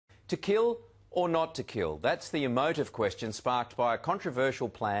To kill or not to kill? That's the emotive question sparked by a controversial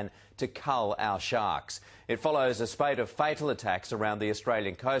plan to cull our sharks. It follows a spate of fatal attacks around the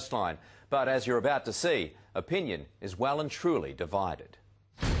Australian coastline. But as you're about to see, opinion is well and truly divided.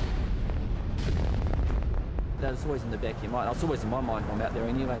 That's always in the back of your mind. It's always in my mind when I'm out there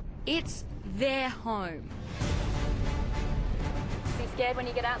anyway. It's their home. Are you scared when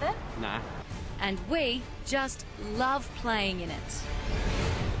you get out there? Nah. And we just love playing in it.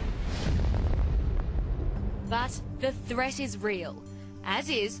 But the threat is real, as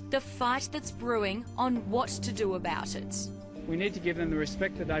is the fight that's brewing on what to do about it. We need to give them the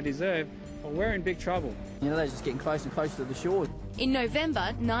respect that they deserve, or we're in big trouble. You know, they're just getting closer and closer to the shore. In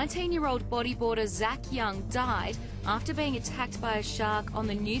November, 19-year-old bodyboarder Zach Young died after being attacked by a shark on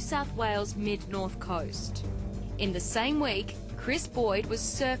the New South Wales mid-north coast. In the same week, Chris Boyd was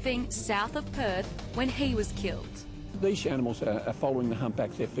surfing south of Perth when he was killed. These animals are following the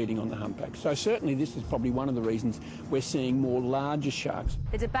humpbacks, they're feeding on the humpbacks. So certainly this is probably one of the reasons we're seeing more larger sharks.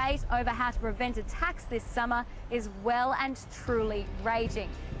 The debate over how to prevent attacks this summer is well and truly raging.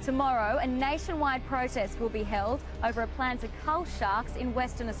 Tomorrow, a nationwide protest will be held over a plan to cull sharks in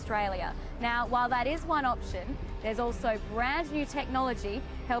Western Australia. Now, while that is one option, there's also brand new technology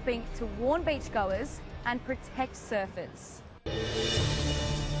helping to warn beachgoers and protect surfers.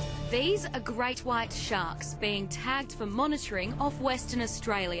 These are great white sharks being tagged for monitoring off Western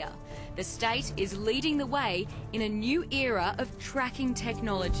Australia. The state is leading the way in a new era of tracking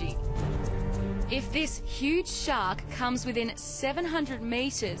technology. If this huge shark comes within 700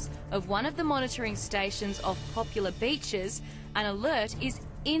 metres of one of the monitoring stations off popular beaches, an alert is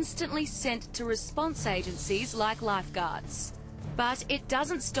instantly sent to response agencies like lifeguards. But it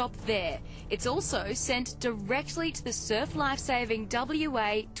doesn't stop there. It's also sent directly to the Surf Lifesaving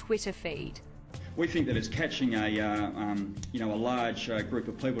WA Twitter feed. We think that it's catching a large group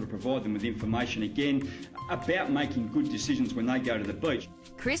of people to provide them with information, again, about making good decisions when they go to the beach.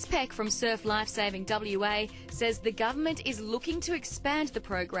 Chris Peck from Surf Lifesaving WA says the government is looking to expand the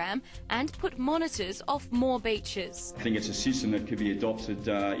program and put monitors off more beaches. I think it's a system that could be adopted,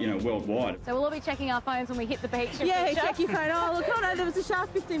 worldwide. So we'll all be checking our phones when we hit the beach. Yeah, check your phone. Oh, look, oh no, there was a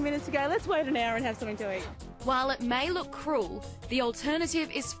shark 15 minutes ago. Let's wait an hour and have something to eat. While it may look cruel, the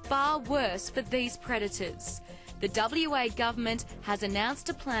alternative is far worse for these predators. The WA government has announced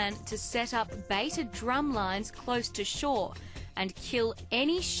a plan to set up baited drum lines close to shore and kill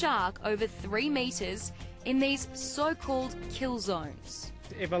any shark over 3 metres in these so-called kill zones.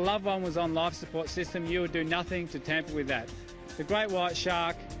 If a loved one was on life support system, you would do nothing to tamper with that. The great white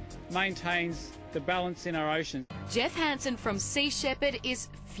shark maintains the balance in our ocean. Jeff Hansen from Sea Shepherd is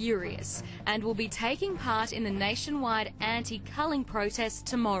furious and will be taking part in the nationwide anti-culling protest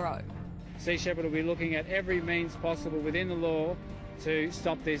tomorrow. Sea Shepherd will be looking at every means possible within the law to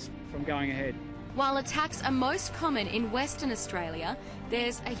stop this from going ahead. While attacks are most common in Western Australia,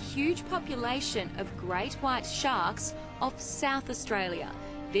 there's a huge population of great white sharks off South Australia.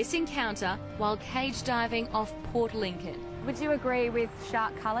 This encounter while cage diving off Port Lincoln. Would you agree with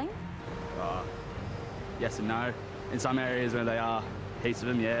shark culling? Yes and no. In some areas where they are, heaps of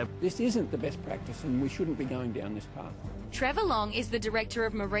them, yeah. This isn't the best practice and we shouldn't be going down this path. Trevor Long is the Director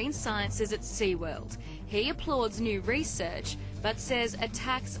of Marine Sciences at SeaWorld. He applauds new research, but says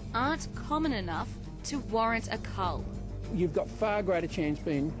attacks aren't common enough to warrant a cull. You've got far greater chance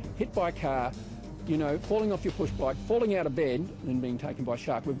being hit by a car, falling off your push bike, falling out of bed than being taken by a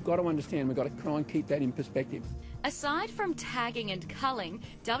shark. We've got to understand, we've got to try and keep that in perspective. Aside from tagging and culling,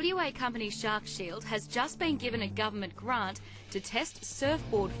 WA company Shark Shield has just been given a government grant to test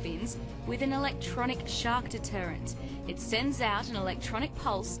surfboard fins with an electronic shark deterrent. It sends out an electronic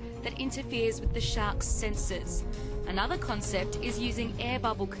pulse that interferes with the shark's sensors. Another concept is using air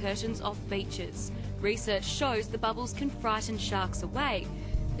bubble curtains off beaches. Research shows the bubbles can frighten sharks away.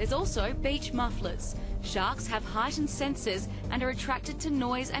 There's also beach mufflers. Sharks have heightened senses and are attracted to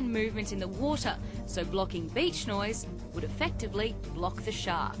noise and movement in the water, so blocking beach noise would effectively block the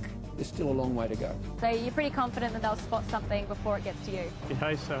shark. There's still a long way to go. So you're pretty confident that they'll spot something before it gets to you? You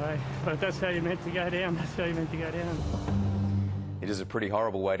hope so, eh? But that's how you're meant to go down. That's how you're meant to go down. It is a pretty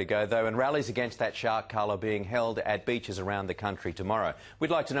horrible way to go, though, and rallies against that shark cull are being held at beaches around the country tomorrow. We'd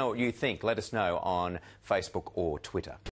like to know what you think. Let us know on Facebook or Twitter.